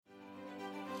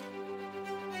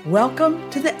Welcome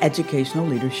to the Educational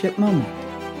Leadership Moment,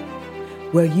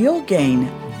 where you'll gain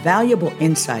valuable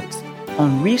insights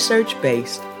on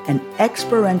research-based and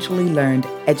experientially learned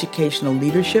educational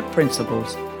leadership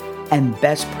principles and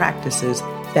best practices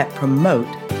that promote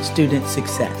student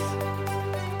success.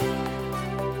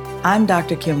 I'm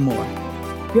Dr. Kim Moore,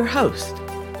 your host.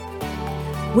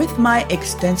 With my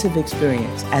extensive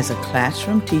experience as a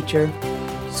classroom teacher,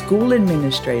 school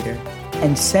administrator,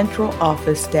 and central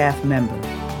office staff member,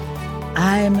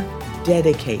 I'm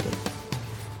dedicated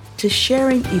to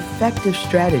sharing effective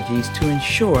strategies to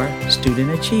ensure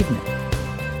student achievement.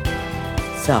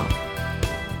 So,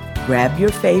 grab your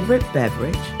favorite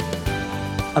beverage,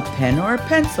 a pen or a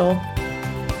pencil,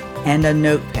 and a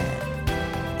notepad,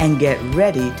 and get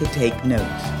ready to take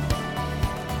notes.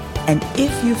 And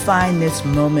if you find this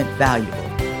moment valuable,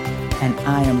 and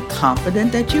I am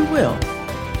confident that you will,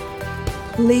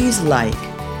 please like,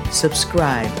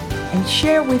 subscribe, and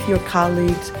share with your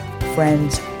colleagues,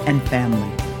 friends, and family.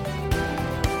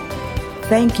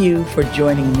 Thank you for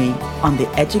joining me on the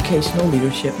Educational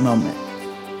Leadership Moment.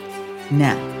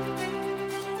 Now,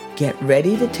 get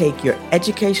ready to take your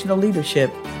educational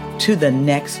leadership to the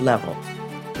next level.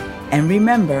 And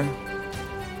remember,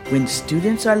 when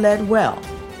students are led well,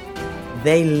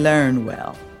 they learn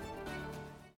well.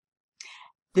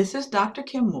 This is Dr.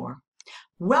 Kim Moore,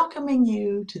 welcoming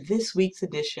you to this week's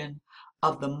edition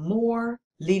of the More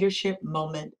Leadership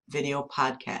Moment video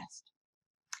podcast.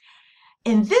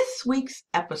 In this week's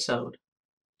episode,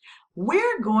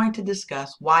 we're going to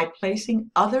discuss why placing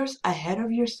others ahead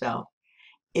of yourself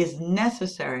is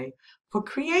necessary for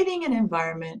creating an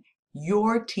environment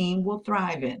your team will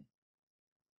thrive in.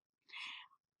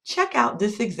 Check out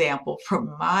this example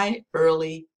from my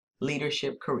early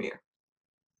leadership career.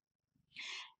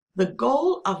 The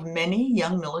goal of many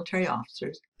young military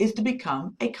officers is to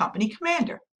become a company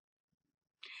commander.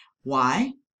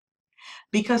 Why?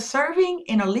 Because serving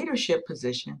in a leadership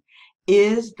position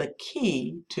is the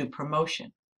key to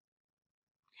promotion.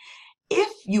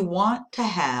 If you want to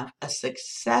have a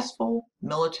successful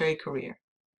military career,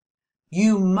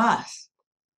 you must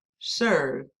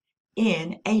serve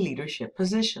in a leadership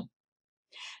position.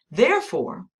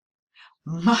 Therefore,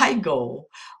 my goal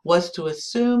was to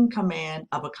assume command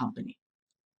of a company.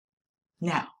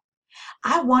 Now,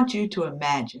 I want you to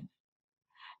imagine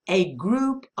a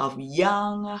group of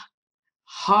young,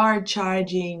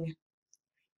 hard-charging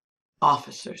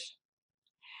officers.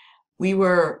 We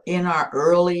were in our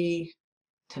early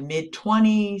to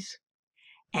mid-20s,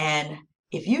 and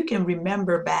if you can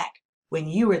remember back when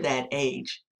you were that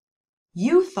age,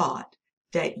 you thought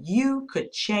that you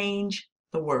could change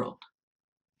the world.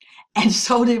 And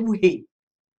so did we.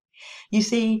 You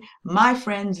see, my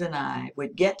friends and I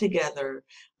would get together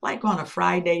like on a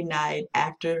Friday night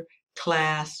after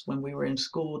class when we were in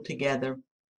school together,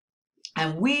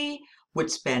 and we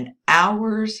would spend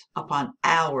hours upon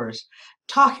hours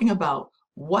talking about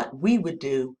what we would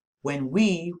do when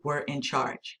we were in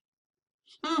charge.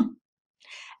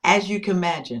 As you can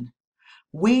imagine,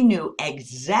 we knew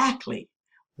exactly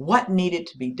what needed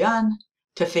to be done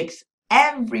to fix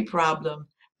every problem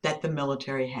that the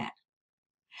military had.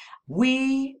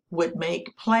 We would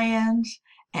make plans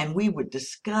and we would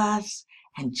discuss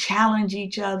and challenge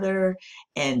each other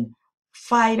and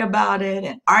fight about it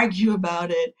and argue about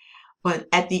it. But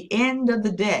at the end of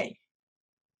the day,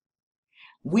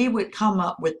 we would come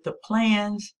up with the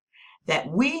plans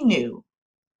that we knew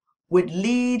would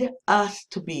lead us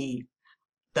to be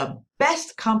the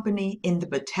best company in the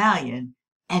battalion,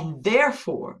 and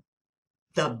therefore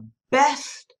the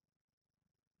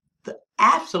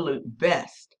absolute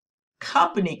best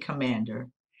company commander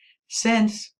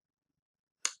since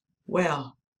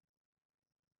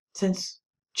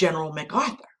General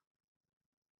MacArthur.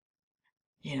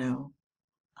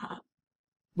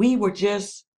 We were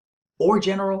just, or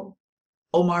General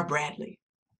Omar Bradley.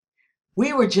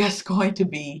 We were just going to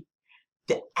be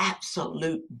the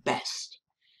absolute best.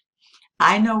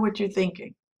 I know what you're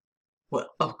thinking. Well,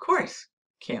 of course,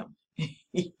 Kim,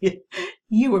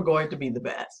 you were going to be the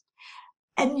best.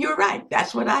 And you're right.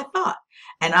 That's what I thought.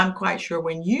 And I'm quite sure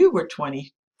when you were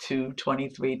 22,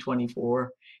 23,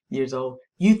 24 years old,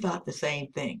 you thought the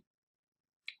same thing.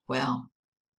 Well,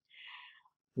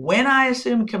 when I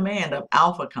assumed command of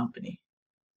Alpha Company,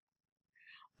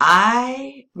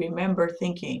 I remember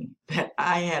thinking that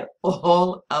I had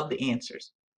all of the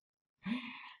answers.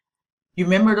 You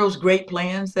remember those great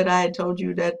plans that I had told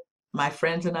you that my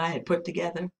friends and I had put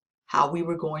together? How we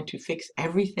were going to fix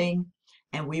everything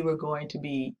and we were going to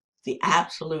be the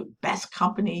absolute best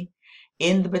company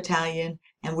in the battalion,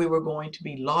 and we were going to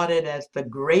be lauded as the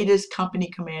greatest company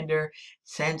commander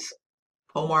since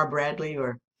Omar Bradley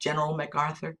or General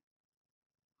MacArthur?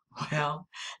 Well,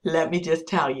 let me just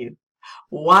tell you,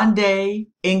 one day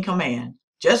in command,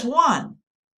 just one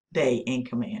day in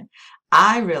command,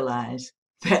 I realized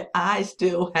that I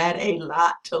still had a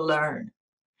lot to learn.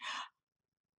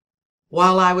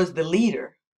 While I was the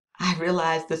leader, I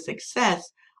realized the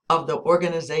success of the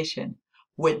organization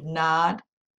would not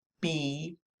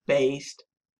be based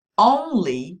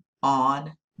only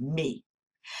on me.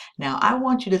 Now, I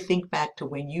want you to think back to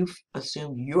when you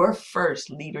assumed your first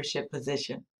leadership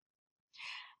position.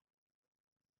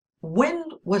 When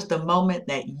was the moment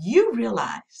that you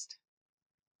realized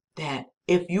that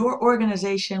if your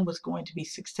organization was going to be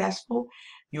successful,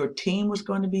 your team was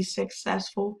going to be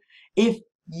successful, if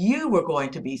you were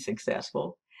going to be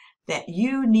successful, that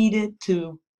you needed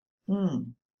to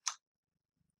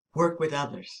work with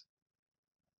others?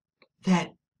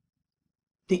 That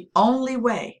the only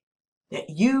way that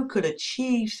you could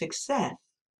achieve success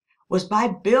was by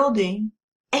building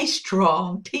a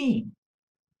strong team.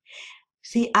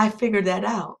 See, I figured that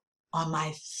out on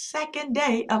my second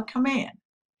day of command,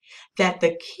 that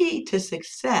the key to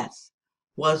success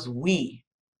was we.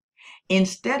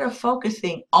 Instead of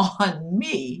focusing on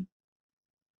me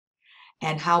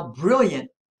and how brilliant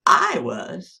I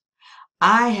was,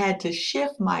 I had to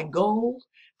shift my goal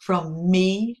from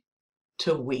me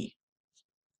to we.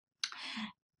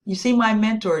 You see, my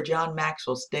mentor, John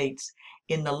Maxwell, states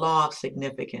in The Law of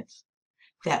Significance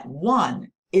that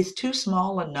one is too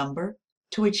small a number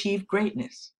to achieve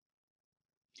greatness.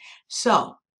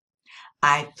 So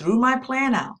I threw my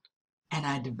plan out and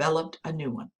I developed a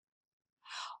new one.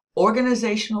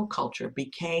 Organizational culture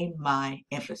became my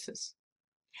emphasis.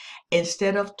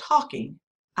 Instead of talking,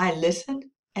 I listened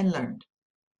and learned.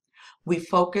 We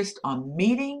focused on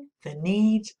meeting the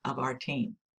needs of our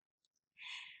team.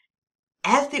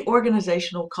 As the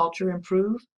organizational culture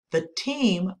improved, the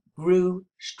team grew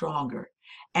stronger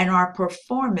and our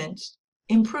performance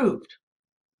improved.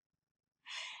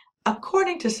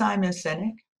 According to Simon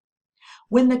Sinek,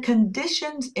 when the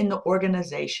conditions in the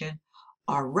organization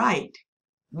are right,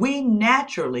 we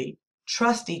naturally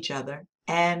trust each other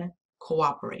and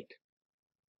cooperate.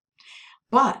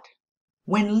 But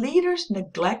when leaders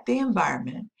neglect the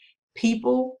environment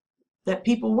that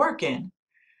people work in,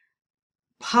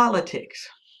 politics,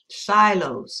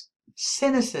 silos,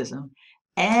 cynicism,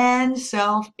 and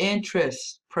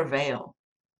self-interest prevail.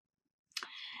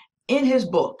 In his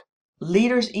book,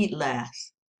 Leaders Eat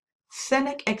Last,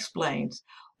 Sinek explains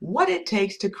what it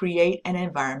takes to create an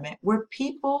environment where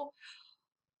people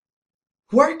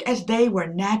work as they were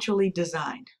naturally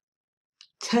designed,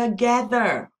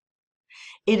 together.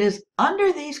 It is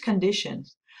under these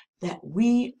conditions that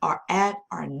we are at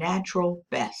our natural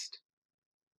best.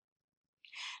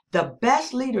 The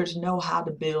best leaders know how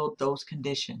to build those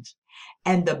conditions,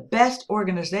 and the best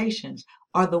organizations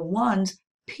are the ones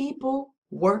people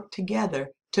work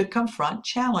together to confront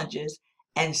challenges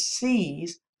and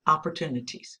seize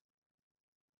opportunities.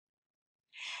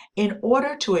 In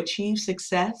order to achieve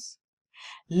success,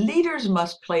 leaders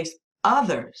must place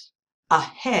others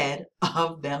ahead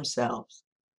of themselves.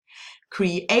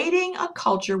 Creating a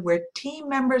culture where team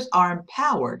members are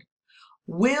empowered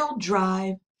will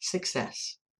drive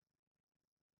success.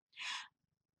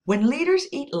 When leaders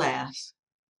eat last,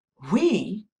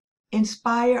 we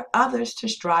inspire others to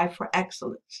strive for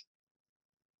excellence.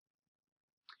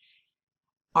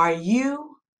 Are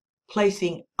you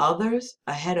placing others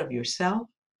ahead of yourself?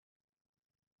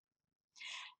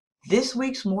 This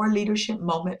week's More Leadership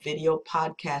Moment video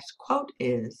podcast quote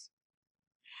is,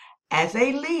 "As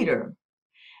a leader,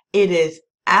 it is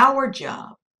our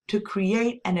job to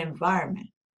create an environment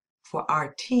for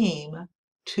our team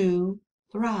to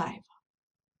thrive."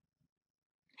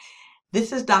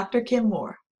 This is Dr. Kim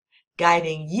Moore,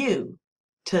 guiding you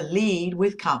to lead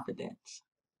with confidence.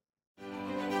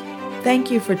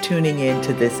 Thank you for tuning in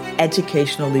to this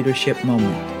educational leadership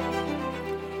moment.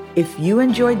 If you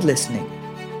enjoyed listening,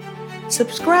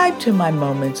 subscribe to my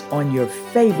moments on your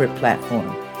favorite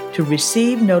platform to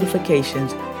receive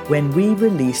notifications when we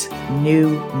release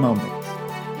new moments.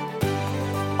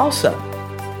 Also,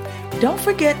 don't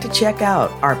forget to check out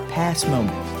our past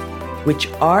moments, which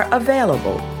are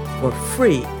available for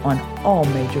free on all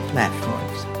major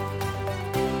platforms.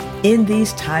 In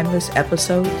these timeless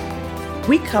episodes,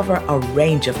 we cover a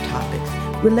range of topics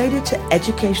related to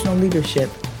educational leadership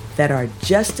that are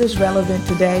just as relevant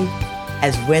today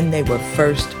as when they were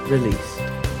first released.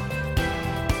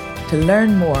 To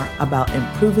learn more about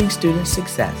improving student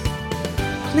success,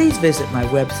 please visit my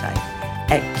website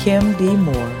at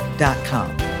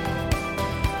kimdmoore.com.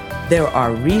 There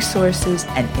are resources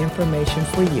and information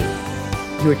for you,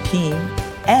 your team,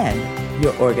 and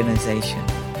your organization.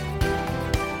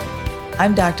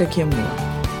 I'm Dr. Kim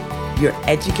Moore, your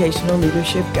educational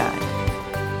leadership guide,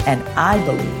 and I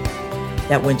believe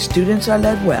that when students are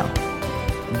led well,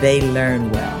 they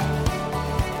learn well.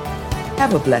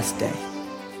 Have a blessed day.